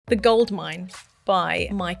The Gold Mine by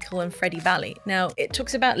Michael and Freddie Bally. Now, it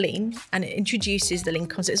talks about lean and it introduces the lean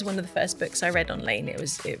concept. It's one of the first books I read on lean. It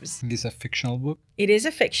was. It's a fictional book? It is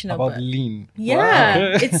a fictional about book. lean. Yeah,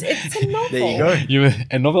 Wow. Okay. it's a novel. There you go.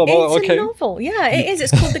 A novel about, It's a novel. Yeah, it is.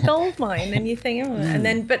 It's called The Gold Mine. And you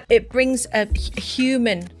think, but it brings a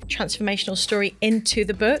human transformational story into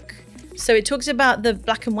the book. So it talks about the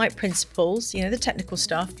black and white principles, the technical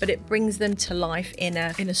stuff, but it brings them to life in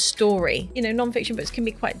a story. Non-fiction books can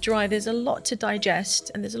be quite dry. There's a lot to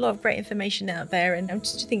digest and there's a lot of great information out there. And I'm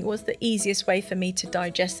just thinking, what's the easiest way for me to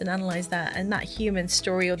digest and analyze that? And that human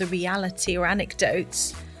story or the reality or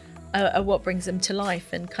anecdotes are what brings them to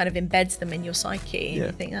life and kind of embeds them in your psyche. And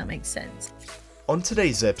you think that makes sense. On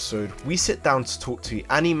today's episode, we sit down to talk to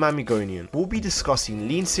Annie Mamigonian. We'll be discussing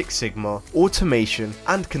Lean Six Sigma, automation,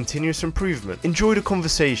 and continuous improvement. Enjoy the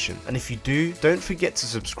conversation, and if you do, don't forget to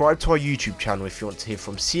subscribe to our YouTube channel if you want to hear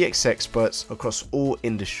from CX experts across all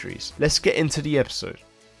industries. Let's get into the episode.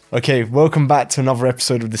 Okay, welcome back to another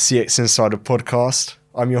episode of the CX Insider podcast.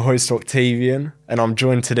 I'm your host, Octavian, and I'm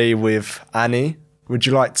joined today with Annie. Would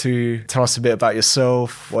you like to tell us a bit about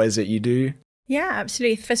yourself? What is it you do? Yeah,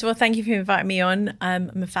 absolutely. First of all, thank you for inviting me on.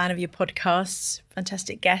 I'm a fan of your podcasts,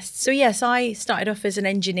 fantastic guests. So yes, I started off as an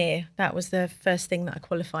engineer. That was the first thing that I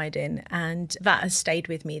qualified in. And that has stayed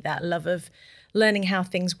with me, that love of learning how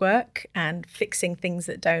things work and fixing things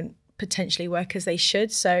that don't potentially work as they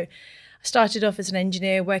should. So I started off as an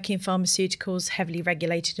engineer working in pharmaceuticals, heavily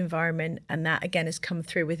regulated environment. And that again has come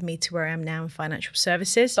through with me to where I am now in financial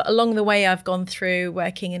services. But along the way, I've gone through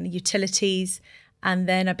working in utilities. And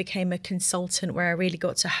then I became a consultant where I really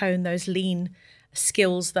got to hone those lean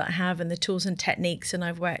skills that I have and the tools and techniques. And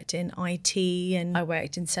I've worked in IT and I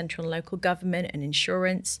worked in central and local government and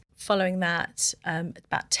insurance. Following that,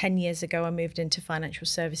 about 10 years ago, I moved into financial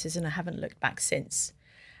services and I haven't looked back since.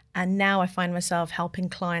 And now I find myself helping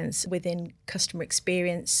clients within customer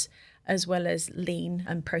experience as well as lean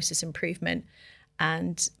and process improvement.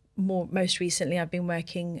 And most recently, I've been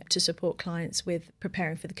working to support clients with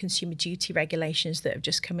preparing for the consumer duty regulations that have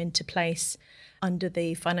just come into place under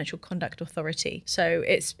the Financial Conduct Authority. So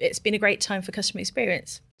it's been a great time for customer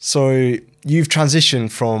experience. So you've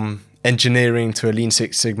transitioned from engineering to a Lean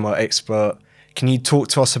Six Sigma expert. Can you talk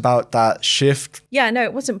to us about that shift? Yeah, no,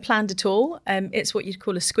 it wasn't planned at all. It's what you'd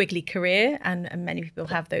call a squiggly career, and many people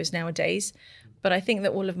have those nowadays. But I think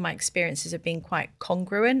that all of my experiences have been quite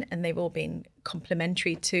congruent and they've all been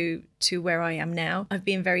complementary to where I am now. I've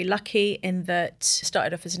been very lucky in that I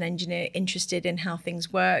started off as an engineer, interested in how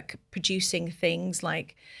things work, producing things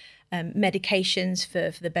like medications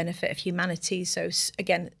for the benefit of humanity. So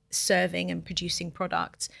again, serving and producing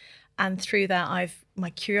products. And through that, my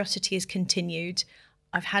curiosity has continued.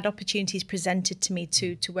 I've had opportunities presented to me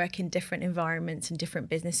to work in different environments and different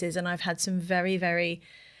businesses. And I've had some very, very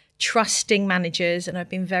trusting managers, and I've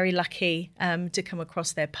been very lucky to come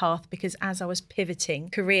across their path, because as I was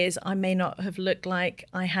pivoting careers, I may not have looked like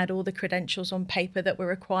I had all the credentials on paper that were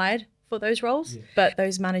required for those roles. Yeah. But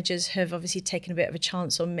those managers have obviously taken a bit of a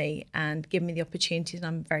chance on me and given me the opportunities, and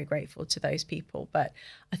I'm very grateful to those people. But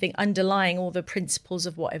I think underlying all the principles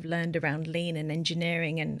of what I've learned around lean and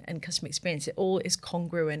engineering and customer experience, it all is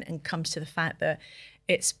congruent and comes to the fact that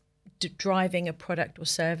it's driving a product or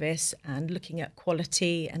service and looking at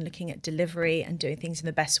quality and looking at delivery and doing things in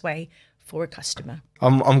the best way for a customer.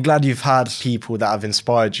 I'm glad you've had people that have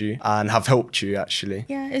inspired you and have helped you, actually.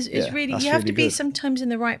 Yeah, it's really, you have to be sometimes in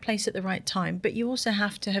the right place at the right time, but you also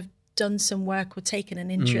have to have done some work or taken an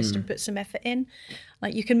interest and put some effort in.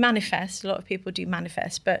 Like you can manifest, a lot of people do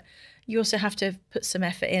manifest, but you also have to put some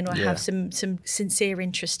effort in or have some sincere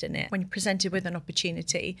interest in it. When you're presented with an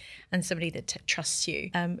opportunity and somebody that trusts you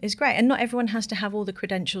is great. And not everyone has to have all the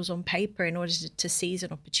credentials on paper in order to seize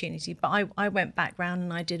an opportunity. But I went back round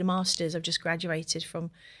and I did a master's. I've just graduated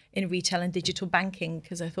in retail and digital banking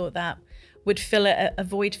because I thought that would fill a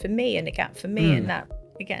void for me and a gap for me. And that,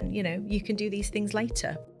 again, you can do these things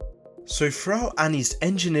later. So throughout Annie's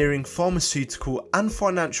engineering, pharmaceutical and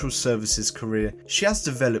financial services career, she has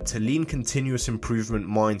developed a lean continuous improvement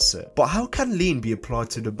mindset. But how can lean be applied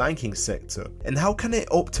to the banking sector? And how can it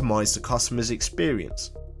optimize the customer's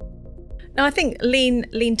experience? Now, I think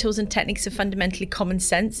lean tools and techniques are fundamentally common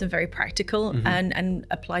sense and very practical and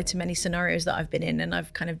apply to many scenarios that I've been in, and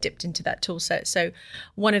I've kind of dipped into that tool set. So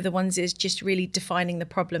one of the ones is just really defining the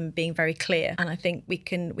problem, being very clear. And I think we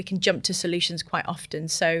can jump to solutions quite often.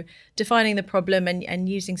 So defining the problem and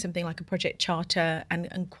using something like a project charter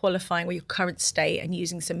and qualifying your current state and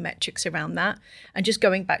using some metrics around that and just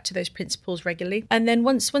going back to those principles regularly. And then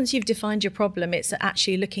once you've defined your problem, it's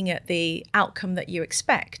actually looking at the outcome that you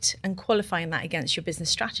expect and qualifying qualifying that against your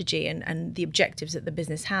business strategy and the objectives that the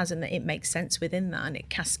business has, and that it makes sense within that, and it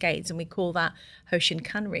cascades. And we call that Hoshin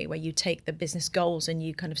Kanri, where you take the business goals and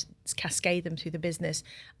you kind of cascade them through the business,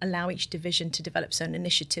 allow each division to develop its own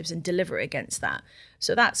initiatives and deliver against that.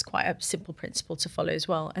 So that's quite a simple principle to follow as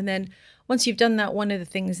well. And then once you've done that, one of the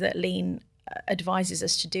things that Lean advises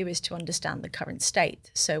us to do is to understand the current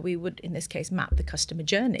state. So we would, in this case, map the customer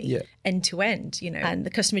journey end to end, and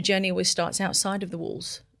the customer journey always starts outside of the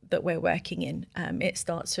walls that we're working in. It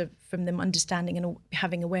starts from them understanding and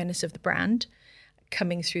having awareness of the brand,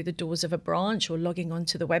 coming through the doors of a branch or logging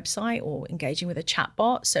onto the website or engaging with a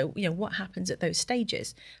chatbot. So, what happens at those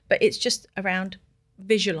stages? But it's just around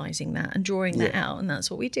visualizing that and drawing that out, and that's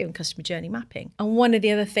what we do in customer journey mapping. And one of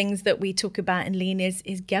the other things that we talk about in Lean is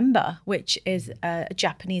Gemba, which is a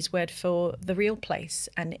Japanese word for the real place,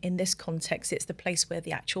 and in this context it's the place where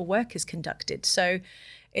the actual work is conducted. So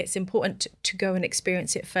it's important to go and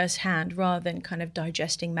experience it firsthand rather than kind of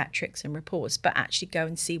digesting metrics and reports, but actually go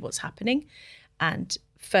and see what's happening and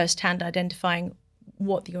firsthand identifying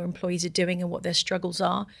what your employees are doing and what their struggles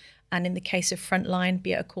are. And in the case of frontline,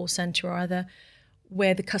 be it a call center or other,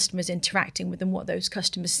 where the customer's interacting with them, what those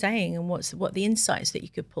customers saying, and what the insights that you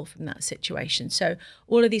could pull from that situation. So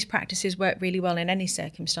all of these practices work really well in any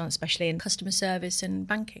circumstance, especially in customer service and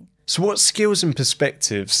banking. So what skills and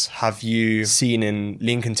perspectives have you seen in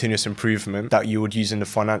Lean continuous improvement that you would use in the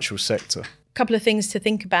financial sector? A couple of things to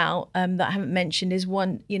think about that I haven't mentioned is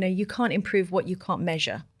one, you can't improve what you can't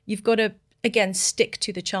measure. You've got to, again, stick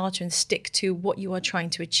to the charter and stick to what you are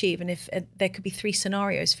trying to achieve. And if there could be three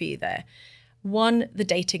scenarios for you there. One, the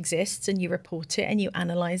data exists and you report it and you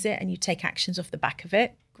analyze it and you take actions off the back of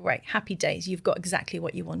it. Great, happy days. You've got exactly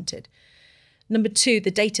what you wanted. Number two,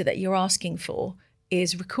 the data that you're asking for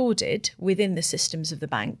is recorded within the systems of the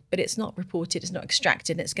bank, but it's not reported, it's not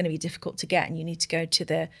extracted, and it's going to be difficult to get. And you need to go to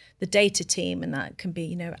the data team, and that can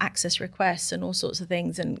be, access requests and all sorts of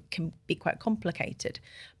things, and can be quite complicated.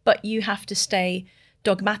 But you have to stay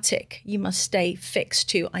dogmatic. You must stay fixed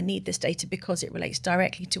to, I need this data because it relates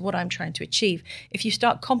directly to what I'm trying to achieve. If you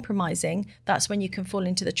start compromising, that's when you can fall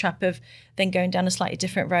into the trap of then going down a slightly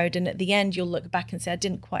different road. And at the end, you'll look back and say, I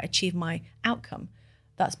didn't quite achieve my outcome.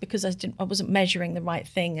 That's because I wasn't measuring the right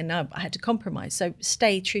thing, and I had to compromise. So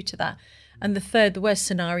stay true to that. And the worst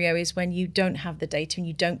scenario is when you don't have the data and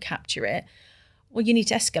you don't capture it. Well, you need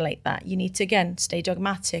to escalate that. You need to, again, stay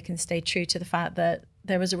dogmatic and stay true to the fact that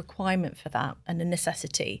there is a requirement for that and a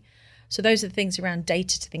necessity. So those are the things around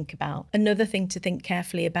data to think about. Another thing to think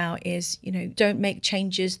carefully about is, don't make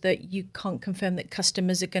changes that you can't confirm that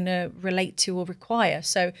customers are going to relate to or require.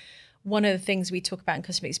 So one of the things we talk about in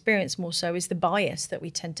customer experience more so is the bias that we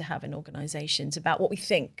tend to have in organizations about what we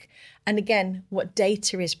think. And again, what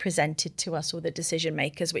data is presented to us or the decision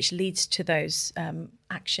makers, which leads to those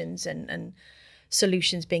actions and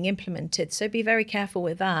solutions being implemented. So be very careful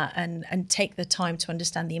with that and take the time to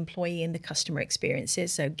understand the employee and the customer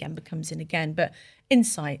experiences. So Gemba comes in again, but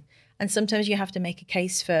insight. And sometimes you have to make a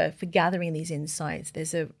case for gathering these insights.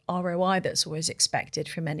 There's a ROI that's always expected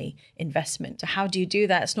from any investment. So how do you do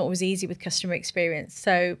that? It's not always easy with customer experience.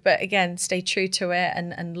 So, but again, stay true to it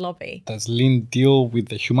and lobby. Does Lean deal with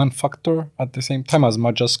the human factor at the same time as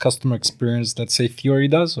much as customer experience, let's say, theory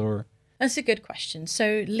does, or? That's a good question.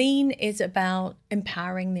 So Lean is about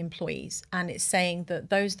empowering the employees, and it's saying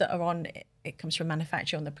that those that are on, it comes from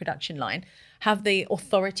manufacturing on the production line, have the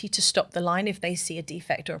authority to stop the line if they see a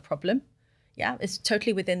defect or a problem. Yeah, it's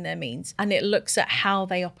totally within their means. And it looks at how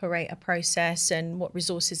they operate a process and what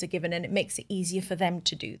resources are given, and it makes it easier for them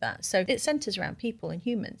to do that. So it centers around people and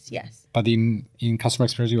humans, yes. But in customer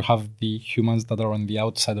experience, you have the humans that are on the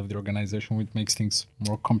outside of the organization, which makes things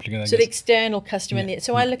more complicated, I So guess. the external customer,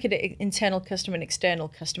 so I look at it internal customer and external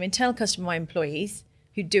customer. Internal customer, my employees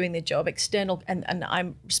who are doing the job, external, and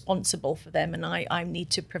I'm responsible for them, and I need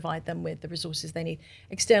to provide them with the resources they need.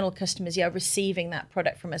 External customers, receiving that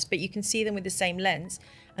product from us, but you can see them with the same lens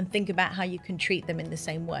and think about how you can treat them in the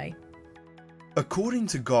same way. According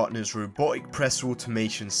to Gartner's robotic press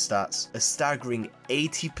automation stats, a staggering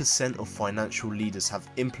 80% of financial leaders have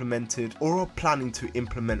implemented or are planning to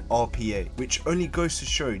implement RPA, which only goes to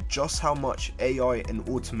show just how much AI and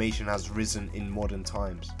automation has risen in modern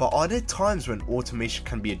times. But are there times when automation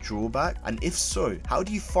can be a drawback? And if so, how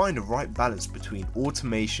do you find the right balance between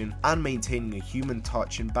automation and maintaining a human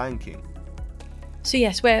touch in banking? So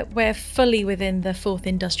yes, we're fully within the fourth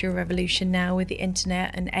industrial revolution now with the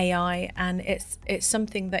internet and AI, and it's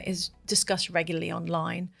something that is discussed regularly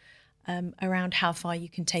online around how far you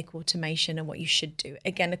can take automation and what you should do.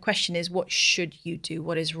 Again, the question is, what should you do?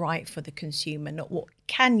 What is right for the consumer, not what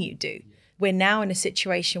can you do? we're now in a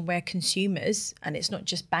situation where consumers, and it's not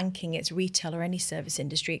just banking, it's retail or any service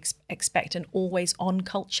industry, expect an always on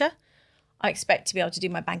culture. I expect to be able to do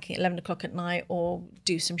my banking at 11 o'clock at night or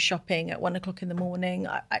do some shopping at 1 o'clock in the morning.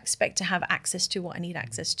 I expect to have access to what I need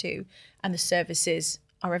access to, and the services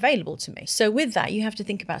are available to me. So with that, you have to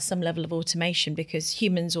think about some level of automation, because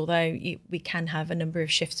humans, although we can have a number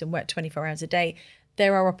of shifts and work 24 hours a day,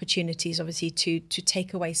 there are opportunities obviously to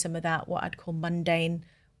take away some of that, what I'd call mundane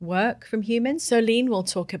work from humans. So Lean will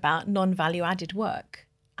talk about non-value added work.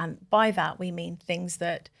 And by that, we mean things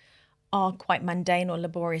that are quite mundane or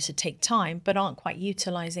laborious to take time, but aren't quite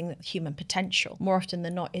utilizing human potential. More often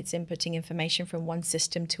than not, it's inputting information from one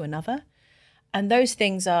system to another. And those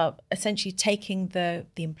things are essentially taking the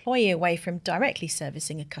employee away from directly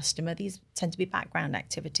servicing a customer. These tend to be background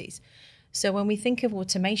activities. So when we think of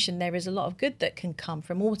automation, there is a lot of good that can come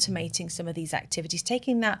from automating some of these activities,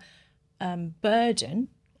 taking that burden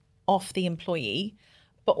off the employee,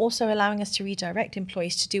 but also allowing us to redirect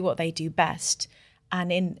employees to do what they do best.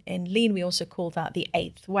 And in Lean, we also call that the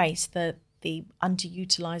eighth waste, the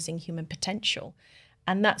underutilizing human potential.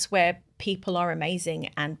 And that's where people are amazing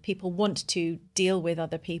and people want to deal with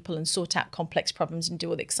other people and sort out complex problems and do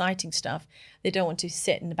all the exciting stuff. They don't want to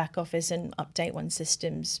sit in the back office and update one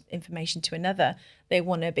system's information to another. They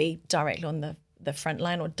want to be directly on the front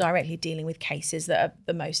line or directly dealing with cases that are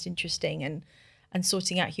the most interesting and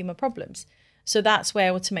sorting out human problems. So that's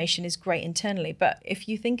where automation is great internally. But if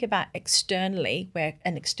you think about externally, where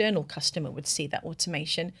an external customer would see that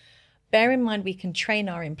automation, bear in mind we can train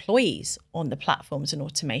our employees on the platforms and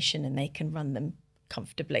automation and they can run them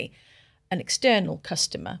comfortably. An external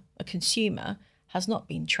customer, a consumer, has not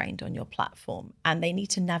been trained on your platform and they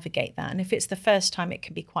need to navigate that. And if it's the first time, it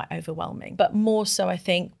can be quite overwhelming. But more so, I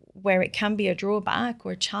think, where it can be a drawback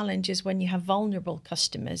or a challenge is when you have vulnerable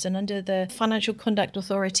customers. And under the Financial Conduct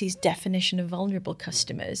Authority's definition of vulnerable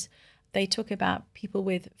customers, they talk about people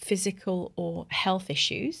with physical or health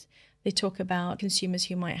issues. They talk about consumers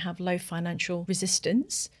who might have low financial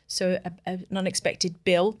resistance. So an unexpected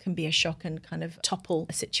bill can be a shock and kind of topple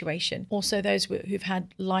a situation. Also those who've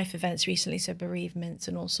had life events recently, so bereavements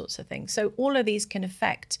and all sorts of things. So all of these can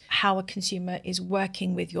affect how a consumer is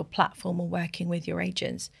working with your platform or working with your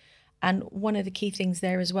agents. And one of the key things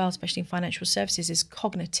there as well, especially in financial services, is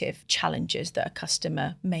cognitive challenges that a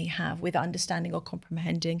customer may have with understanding or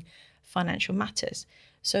comprehending financial matters.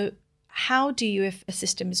 So how do you, if a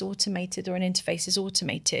system is automated or an interface is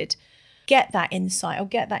automated, get that insight or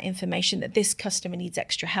get that information that this customer needs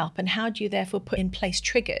extra help? And how do you therefore put in place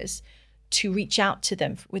triggers to reach out to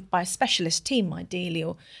them by a specialist team ideally,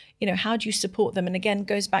 or how do you support them? And again,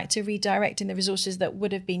 goes back to redirecting the resources that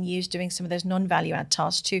would have been used doing some of those non-value add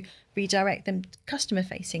tasks to redirect them to customer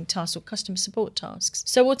facing tasks or customer support tasks.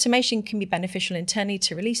 So automation can be beneficial internally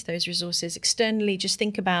to release those resources. Externally, just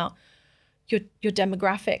think about your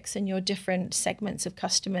demographics and your different segments of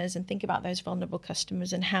customers and think about those vulnerable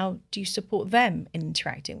customers and how do you support them in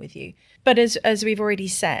interacting with you. But as we've already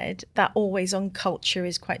said, that always on culture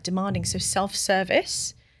is quite demanding. So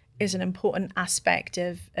self-service is an important aspect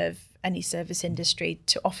of any service industry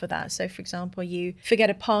to offer that. So for example, you forget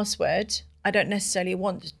a password. I don't necessarily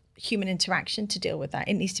want human interaction to deal with that.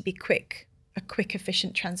 It needs to be a quick,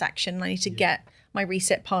 efficient transaction. I need to get my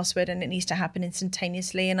reset password and it needs to happen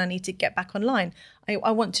instantaneously and I need to get back online.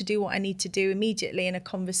 I want to do what I need to do immediately, and a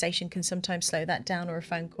conversation can sometimes slow that down, or a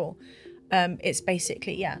phone call. It's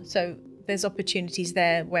basically, so there's opportunities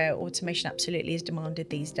there where automation absolutely is demanded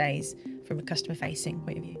these days from a customer facing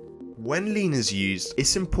point of view. When Lean is used,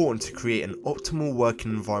 it's important to create an optimal working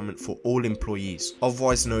environment for all employees,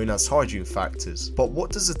 otherwise known as hygiene factors. But what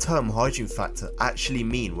does the term hygiene factor actually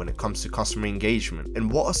mean when it comes to customer engagement,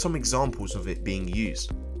 and what are some examples of it being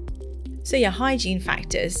used? So hygiene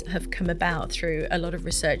factors have come about through a lot of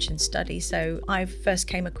research and study. So I first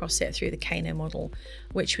came across it through the Kano model,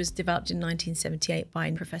 which was developed in 1978 by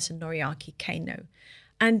Professor Noriaki Kano.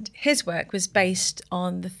 And his work was based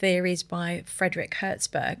on the theories by Frederick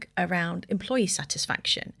Hertzberg around employee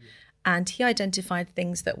satisfaction. And he identified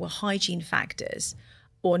things that were hygiene factors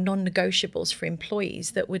or non-negotiables for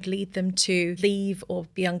employees that would lead them to leave or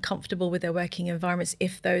be uncomfortable with their working environments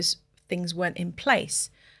if those things weren't in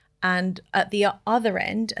place. And at the other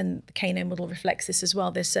end, and the Kano model reflects this as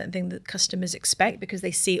well, there's certain things that customers expect because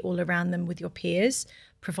they see it all around them with your peers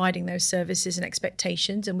providing those services and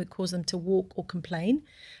expectations, and would cause them to walk or complain.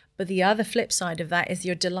 But the other flip side of that is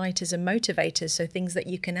your delighters and motivators. So things that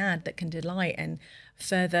you can add that can delight and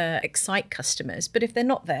further excite customers. But if they're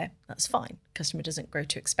not there, that's fine. Customer doesn't grow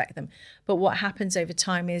to expect them. But what happens over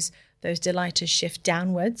time is those delighters shift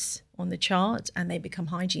downwards on the chart and they become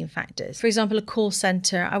hygiene factors. For example, a call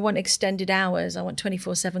center, I want extended hours. I want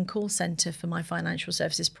 24/7 call center for my financial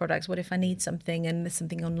services products. What if I need something and there's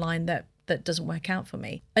something online that doesn't work out for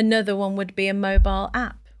me? Another one would be a mobile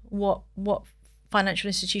app. What financial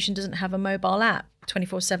institution doesn't have a mobile app?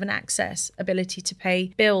 24/7 access, ability to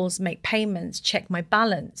pay bills, make payments, check my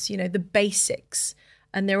balance, the basics.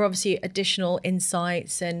 And there are obviously additional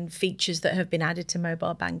insights and features that have been added to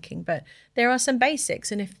mobile banking, but there are some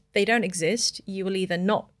basics. And if they don't exist, you will either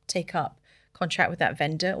not take up contract with that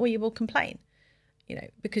vendor or you will complain,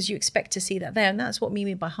 because you expect to see that there. And that's what we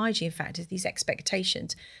mean by hygiene factors, these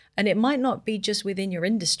expectations. And it might not be just within your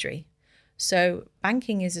industry. So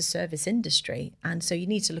banking is a service industry. And so you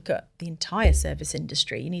need to look at the entire service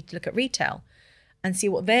industry. You need to look at retail and see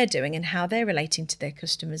what they're doing and how they're relating to their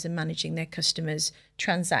customers and managing their customers'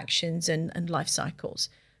 transactions and life cycles,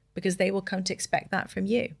 because they will come to expect that from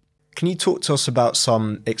you. Can you talk to us about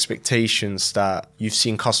some expectations that you've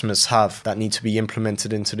seen customers have that need to be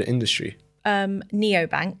implemented into the industry?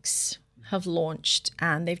 Neobanks have launched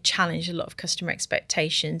and they've challenged a lot of customer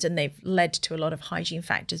expectations and they've led to a lot of hygiene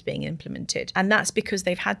factors being implemented. And that's because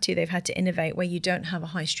they've had to innovate. Where you don't have a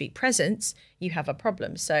high street presence, you have a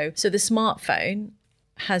problem. So the smartphone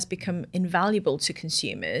has become invaluable to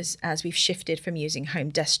consumers as we've shifted from using home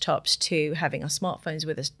desktops to having our smartphones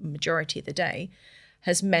with us majority of the day.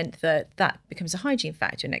 Has meant that becomes a hygiene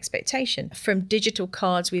factor and expectation. From digital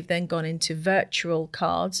cards, we've then gone into virtual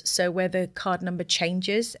cards. So where the card number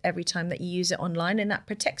changes every time that you use it online, and that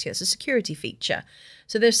protects you. It's a security feature.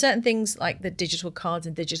 So there's certain things like the digital cards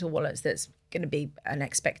and digital wallets that's going to be an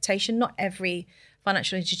expectation. Not every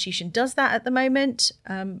financial institution does that at the moment,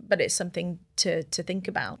 but it's something to think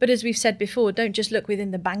about. But as we've said before, don't just look within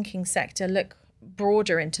the banking sector, look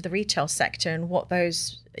broader into the retail sector and what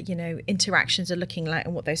those interactions are looking like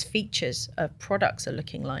and what those features of products are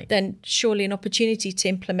looking like. Then surely an opportunity to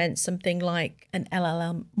implement something like an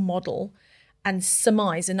LLM model and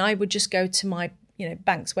surmise. And I would just go to my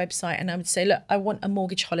bank's website and I would say, look, I want a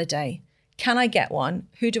mortgage holiday. Can I get one?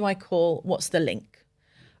 Who do I call? What's the link?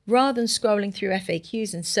 Rather than scrolling through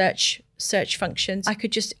FAQs and search functions, I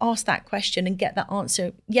could just ask that question and get that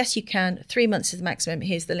answer. Yes, you can. 3 months is the maximum.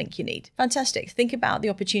 Here's the link you need. Fantastic. Think about the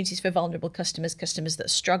opportunities for vulnerable customers that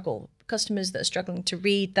struggle, customers that are struggling to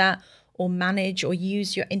read that or manage or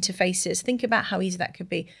use your interfaces. Think about how easy that could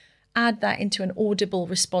be. Add that into an audible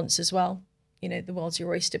response as well. The world's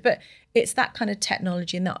your oyster. But it's that kind of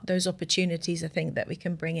technology and those opportunities, I think, that we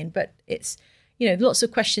can bring in. But it's, lots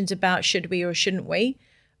of questions about should we or shouldn't we?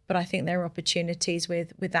 But I think there are opportunities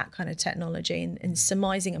with that kind of technology and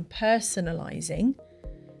surmising and personalizing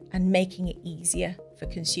and making it easier for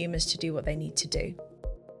consumers to do what they need to do.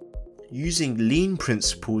 Using lean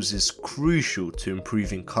principles is crucial to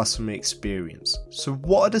improving customer experience. So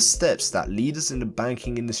what are the steps that leaders in the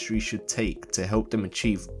banking industry should take to help them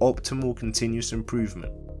achieve optimal continuous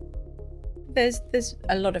improvement? There's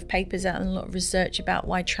a lot of papers out and a lot of research about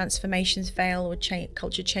why transformations fail or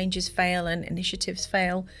culture changes fail and initiatives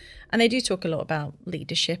fail. And they do talk a lot about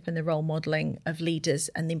leadership and the role modelling of leaders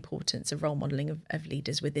and the importance of role modelling of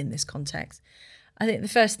leaders within this context. I think the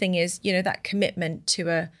first thing is, that commitment to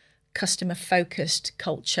a customer-focused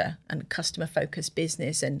culture and customer-focused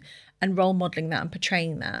business and role modelling that and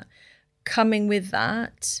portraying that. Coming with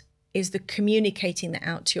that is the communicating that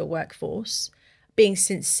out to your workforce, being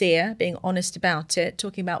sincere, being honest about it,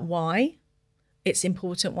 talking about why it's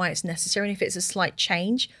important, why it's necessary, and if it's a slight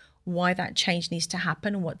change, why that change needs to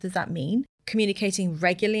happen and what does that mean. Communicating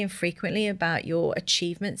regularly and frequently about your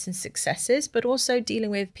achievements and successes, but also dealing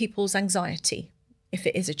with people's anxiety if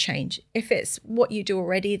it is a change. If it's what you do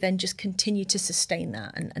already, then just continue to sustain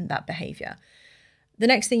that and that behavior. The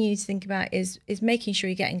next thing you need to think about is making sure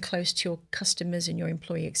you're getting close to your customers and your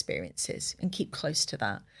employee experiences and keep close to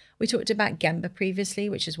that. We talked about Gemba previously,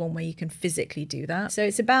 which is one way you can physically do that. So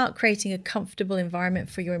it's about creating a comfortable environment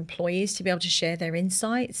for your employees to be able to share their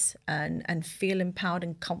insights and feel empowered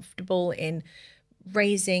and comfortable in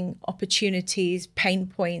raising opportunities, pain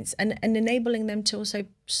points, and enabling them to also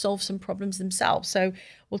solve some problems themselves. So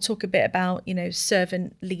we'll talk a bit about,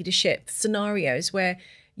 servant leadership scenarios where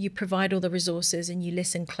you provide all the resources and you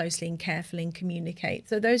listen closely and carefully and communicate.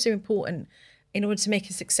 So those are important in order to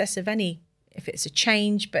make a success of any, if it's a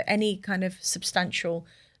change, but any kind of substantial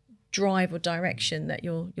drive or direction that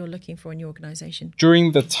you're looking for in your organization.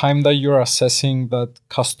 During the time that you're assessing that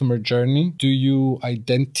customer journey, do you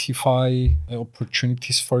identify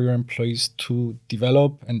opportunities for your employees to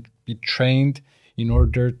develop and be trained in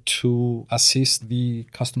order to assist the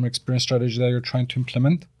customer experience strategy that you're trying to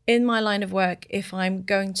implement? In my line of work, if I'm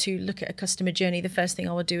going to look at a customer journey, the first thing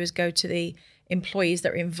I will do is go to the employees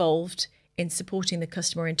that are involved in supporting the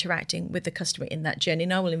customer, interacting with the customer in that journey.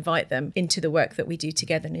 And I will invite them into the work that we do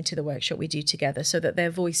together and into the workshop we do together so that their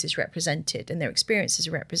voice is represented and their experiences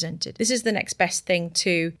are represented. This is the next best thing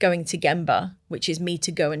to going to Gemba, which is me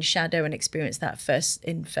to go and shadow and experience that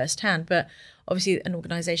firsthand. But obviously, an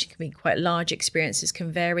organization can be quite large. Experiences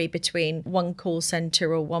can vary between one call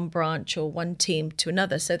center or one branch or one team to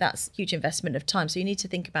another. So that's huge investment of time. So you need to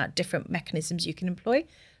think about different mechanisms you can employ.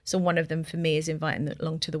 So one of them for me is inviting them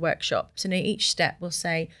along to the workshop. So in each step we'll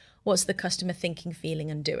say, what's the customer thinking, feeling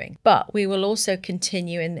and doing? But we will also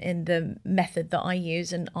continue in the method that I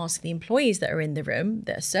use and ask the employees that are in the room,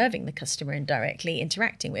 that are serving the customer indirectly,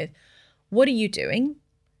 interacting with, what are you doing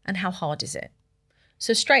and how hard is it?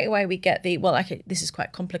 So straight away we get this is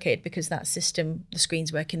quite complicated because that system, the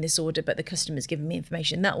screens work in this order, but the customer's giving me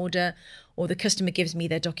information in that order, or the customer gives me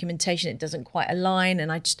their documentation, it doesn't quite align.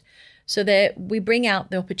 And we bring out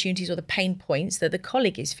the opportunities or the pain points that the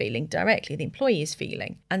colleague is feeling directly, the employee is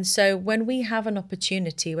feeling. And so when we have an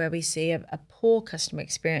opportunity where we see a poor customer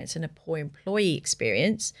experience and a poor employee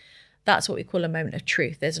experience, that's what we call a moment of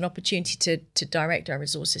truth. There's an opportunity to direct our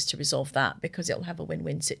resources to resolve that because it'll have a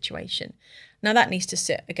win-win situation. Now that needs to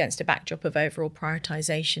sit against a backdrop of overall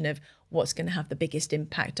prioritization of what's going to have the biggest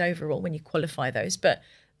impact overall when you qualify those. But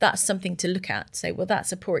that's something to look at, say, well,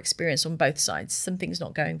 that's a poor experience on both sides. Something's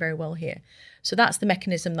not going very well here. So that's the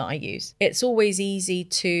mechanism that I use. It's always easy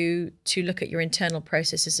to look at your internal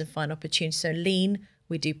processes and find opportunities. So Lean,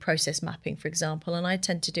 we do process mapping, for example, and I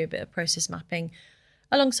tend to do a bit of process mapping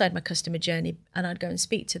alongside my customer journey, and I'd go and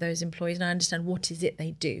speak to those employees and I understand what is it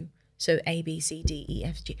they do. So A, B, C, D, E,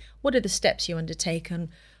 F, G. What are the steps you undertake? And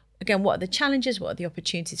again, what are the challenges? What are the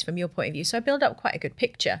opportunities from your point of view? So I build up quite a good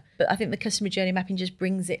picture. But I think the customer journey mapping just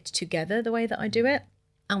brings it together the way that I do it.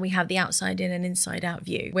 And we have the outside in and inside out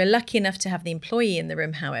view. We're lucky enough to have the employee in the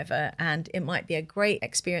room, however, and it might be a great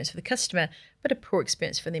experience for the customer, but a poor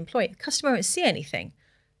experience for the employee. The customer won't see anything.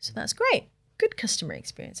 So that's great. Good customer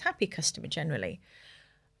experience, happy customer generally.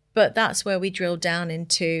 But that's where we drill down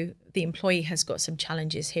into the employee has got some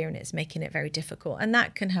challenges here and it's making it very difficult. And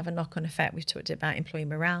that can have a knock-on effect. We've talked about employee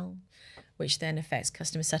morale, which then affects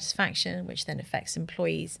customer satisfaction, which then affects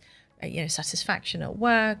employees' satisfaction at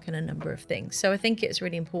work and a number of things. So I think it's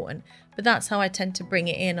really important. But that's how I tend to bring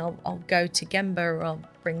it in. I'll go to Gemba or I'll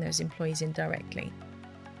bring those employees in directly.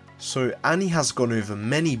 So Annie has gone over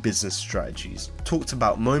many business strategies, talked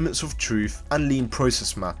about moments of truth and lean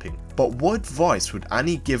process mapping. But what advice would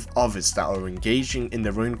Annie give others that are engaging in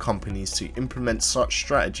their own companies to implement such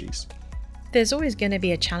strategies? There's always going to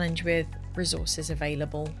be a challenge with resources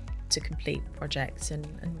available to complete projects and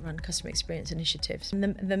run customer experience initiatives.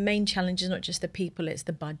 And the main challenge is not just the people, it's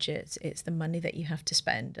the budgets, it's the money that you have to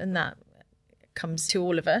spend. And that comes to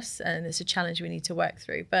all of us and it's a challenge we need to work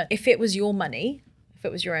through. But if it was your money, if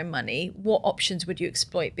it was your own money, what options would you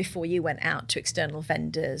exploit before you went out to external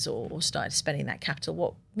vendors or started spending that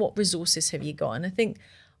capital? What resources have you got? And I think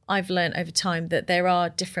I've learned over time that there are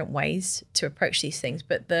different ways to approach these things,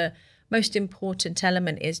 but the most important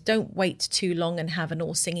element is don't wait too long and have an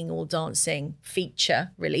all singing, all dancing feature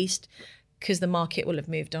released, because the market will have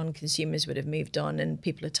moved on, consumers would have moved on, and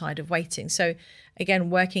people are tired of waiting. So again,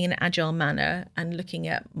 working in an agile manner and looking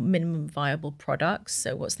at minimum viable products.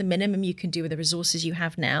 So what's the minimum you can do with the resources you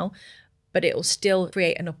have now, but it will still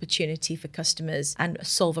create an opportunity for customers and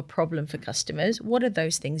solve a problem for customers. What are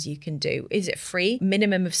those things you can do? Is it free?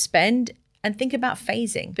 Minimum of spend? And think about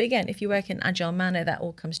phasing. But again, if you work in an agile manner, that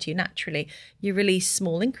all comes to you naturally. You release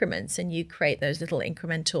small increments and you create those little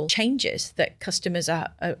incremental changes that customers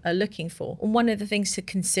are looking for. And one of the things to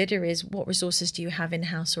consider is what resources do you have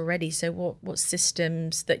in-house already? So what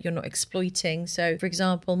systems that you're not exploiting? So for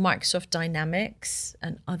example, Microsoft Dynamics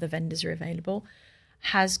and other vendors are available,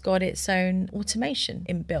 has got its own automation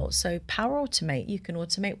inbuilt. So Power Automate, you can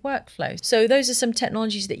automate workflows. So those are some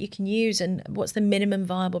technologies that you can use. And what's the minimum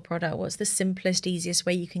viable product? What's the simplest, easiest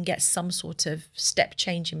way you can get some sort of step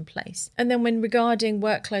change in place? And then when regarding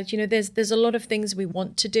workloads, there's a lot of things we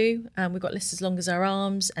want to do. We've got lists as long as our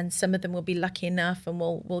arms, and some of them will be lucky enough and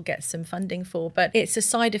we'll get some funding for. But it's a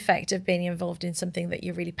side effect of being involved in something that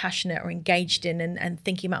you're really passionate or engaged in and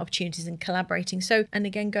thinking about opportunities and collaborating. So, and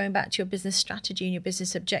again, going back to your business strategy and your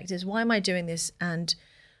business objectives, why am I doing this and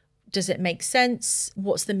Does it make sense?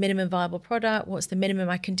 What's the minimum viable product? What's the minimum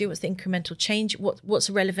I can do? What's the incremental change? What's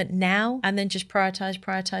relevant now? And then just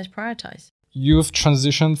prioritize. You've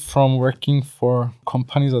transitioned from working for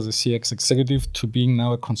companies as a CX executive to being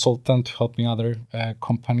now a consultant, helping other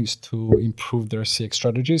companies to improve their CX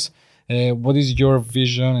strategies. What is your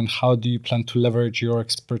vision and how do you plan to leverage your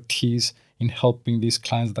expertise in helping these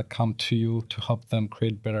clients that come to you to help them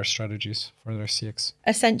create better strategies for their CX?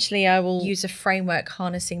 Essentially, I will use a framework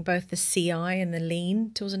harnessing both the CI and the lean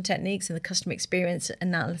tools and techniques and the customer experience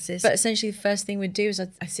analysis. But essentially, the first thing we'd do is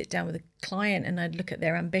I sit down with a client and I'd look at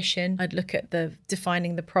their ambition. I'd look at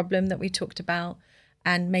defining the problem that we talked about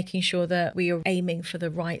and making sure that we are aiming for the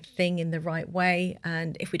right thing in the right way.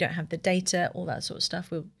 And if we don't have the data, all that sort of stuff,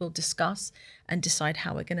 we'll discuss and decide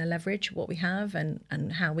how we're going to leverage what we have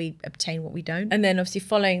and how we obtain what we don't. And then obviously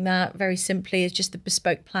following that very simply is just the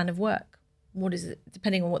bespoke plan of work. What is it?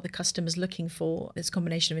 Depending on what the customer's looking for, there's a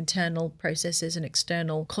combination of internal processes and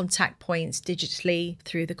external contact points digitally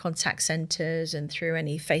through the contact centers and through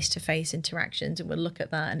any face-to-face interactions. And we'll look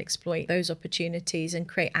at that and exploit those opportunities and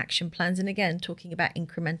create action plans. And again, talking about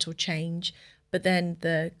incremental change, but then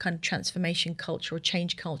the kind of transformation culture or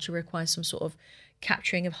change culture requires some sort of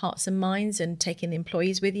capturing of hearts and minds and taking the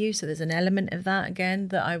employees with you. So there's an element of that, again,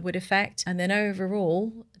 that I would affect. And then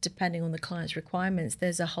overall, depending on the client's requirements,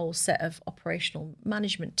 there's a whole set of operational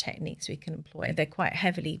management techniques we can employ. They're quite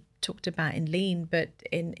heavily talked about in lean, but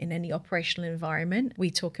in any operational environment,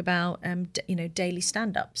 we talk about daily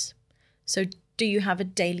stand-ups. So do you have a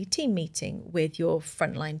daily team meeting with your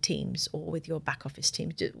frontline teams or with your back office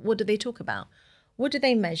teams? What do they talk about? What do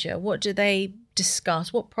they measure? What do they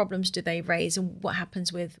discuss? What problems do they raise? And what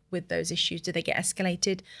happens with those issues? Do they get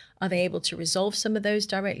escalated? Are they able to resolve some of those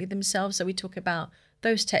directly themselves? So we talk about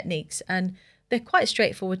those techniques, and they're quite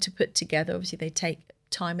straightforward to put together. Obviously, they take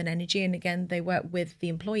time and energy. And again, they work with the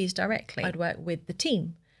employees directly. I'd work with the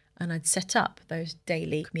team and I'd set up those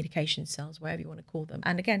daily communication cells, whatever you want to call them.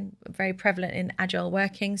 And again, very prevalent in agile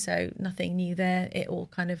working, so nothing new there. It all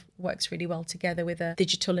kind of works really well together with a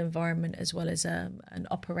digital environment as well as an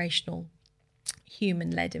operational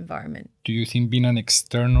human-led environment. Do you think being an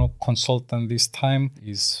external consultant this time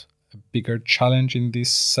is a bigger challenge in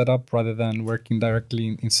this setup rather than working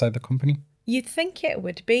directly inside the company? You'd think it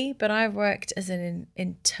would be, but I've worked as an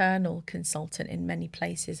internal consultant in many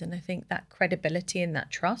places, and I think that credibility and that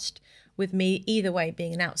trust with me, either way,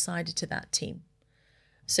 being an outsider to that team.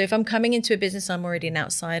 So if I'm coming into a business, I'm already an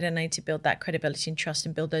outsider, and I need to build that credibility and trust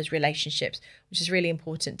and build those relationships, which is really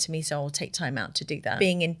important to me, so I'll take time out to do that.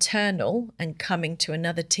 Being internal and coming to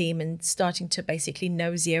another team and starting to basically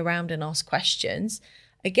nosy around and ask questions,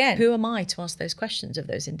 again, who am I to ask those questions of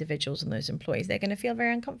those individuals and those employees? They're going to feel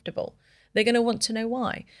very uncomfortable. They're going to want to know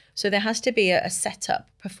why. So there has to be a setup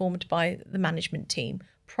performed by the management team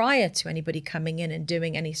prior to anybody coming in and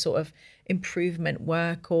doing any sort of improvement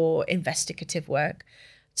work or investigative work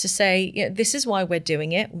to say, this is why we're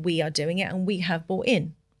doing it, we are doing it, and we have brought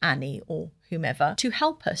in Annie or whomever to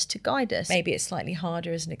help us, to guide us. Maybe it's slightly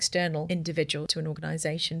harder as an external individual to an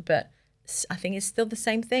organisation, but I think it's still the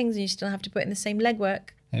same things and you still have to put in the same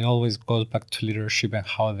legwork. It always goes back to leadership and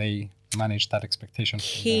how they manage that expectation.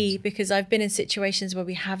 Key, because I've been in situations where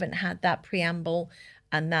we haven't had that preamble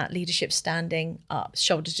and that leadership standing up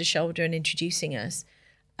shoulder to shoulder and introducing us.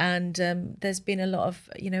 And there's been a lot of,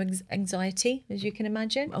 anxiety, as you can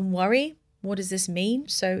imagine, and worry. What does this mean?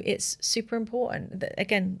 So it's super important.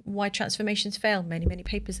 Again, why transformations fail. Many, many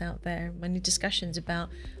papers out there, many discussions about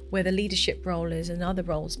where the leadership role is and other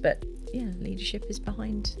roles. But leadership is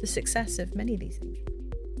behind the success of many of these things.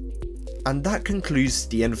 And that concludes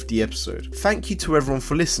the end of the episode. Thank you to everyone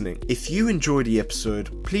for listening. If you enjoyed the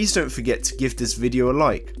episode, please don't forget to give this video a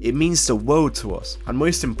like. It means the world to us. And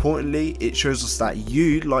most importantly, it shows us that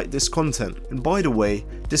you like this content. And by the way,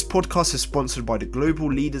 this podcast is sponsored by the global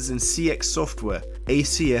leaders in CX software,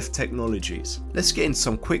 ACF Technologies. Let's get into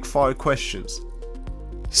some quick fire questions.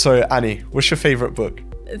 So Annie, what's your favourite book?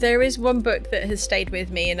 There is one book that has stayed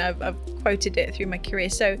with me and I've quoted it through my career.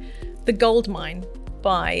 So The Gold Mine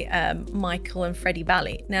by Michael and Freddie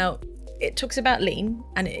Bally. Now, it talks about lean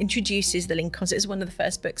and it introduces the lean concept. It's one of the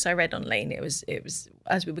first books I read on lean. It was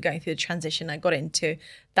as we were going through the transition, I got into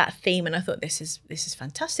that theme and I thought this is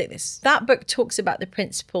fantastic. That book talks about the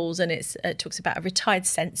principles and it talks about a retired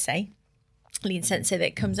sensei, lean sensei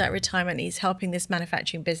that comes out of retirement. He's helping this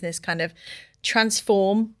manufacturing business kind of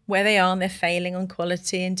transform where they are and they're failing on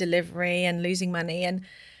quality and delivery and losing money, and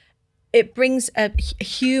it brings a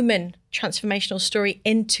human transformational story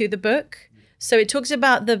into the book. So it talks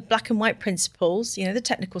about the black and white principles, the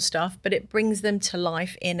technical stuff, but it brings them to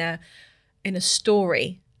life in a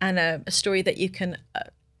story, and a story that you can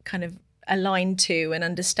kind of align to and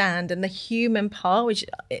understand, and the human part, which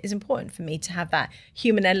is important for me to have that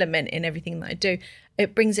human element in everything that I do.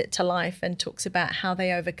 It brings it to life and talks about how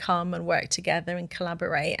they overcome and work together and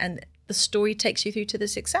collaborate, and the story takes you through to the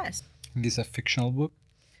success. This is a fictional book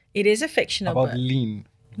It is a fictional about book. lean.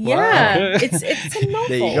 Yeah, Okay. it's a novel.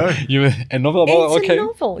 There you go. A novel about It's a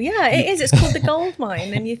novel. Yeah, it is. It's called The Gold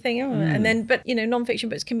Mine, and you think, and then, but non-fiction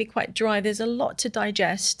books can be quite dry. There's a lot to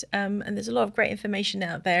digest, and there's a lot of great information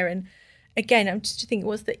out there. And again, I'm just thinking,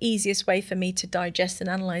 what's the easiest way for me to digest and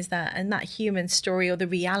analyze that? And that human story, or the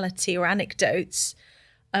reality, or anecdotes,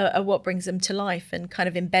 are what brings them to life and kind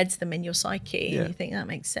of embeds them in your psyche. Yeah. And you think that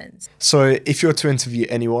makes sense. So if you're to interview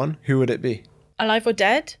anyone, who would it be? Alive or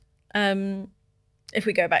dead? If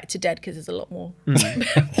we go back to dead, because there's a lot more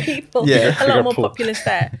people, Yeah, a lot more pool. populace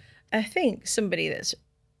there. I think somebody that's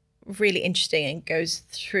really interesting and goes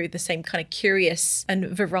through the same kind of curious and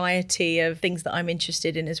variety of things that I'm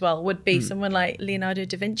interested in as well would be someone like Leonardo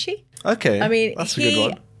da Vinci. Okay, I mean, that's a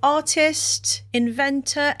good one. Artist,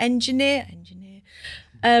 inventor, engineer.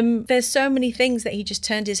 There's so many things that he just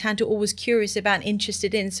turned his hand to, always curious about and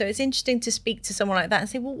interested in. So it's interesting to speak to someone like that and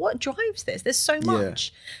say, well, what drives this? There's so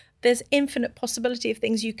much. There's infinite possibility of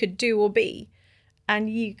things you could do or be. And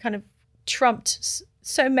you kind of trumped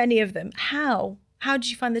so many of them. How? How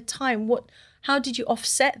did you find the time? How did you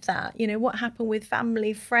offset that? What happened with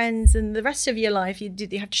family, friends, and the rest of your life?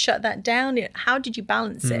 Did you have to shut that down? How did you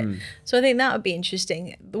balance it? So I think that would be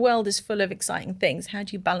interesting. The world is full of exciting things. How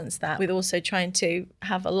do you balance that with also trying to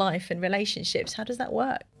have a life and relationships? How does that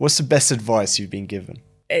work? What's the best advice you've been given?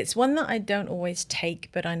 It's one that I don't always take,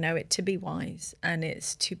 but I know it to be wise, and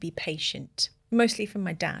it's to be patient. Mostly from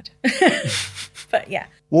my dad. But yeah.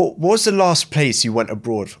 What was the last place you went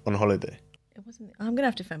abroad on holiday? It wasn't. I'm gonna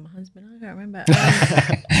have to phone my husband. I can't remember.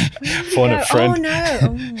 Phone a friend. Oh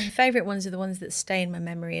no! My favourite ones are the ones that stay in my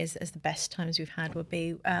memory as the best times we've had. Would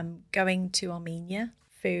be going to Armenia.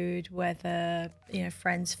 Food, weather,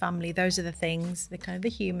 friends, family. Those are the things, the kind of the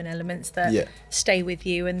human elements that stay with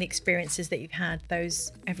you, and the experiences that you've had.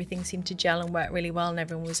 Everything seemed to gel and work really well, and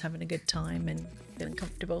everyone was having a good time and feeling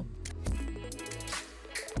comfortable.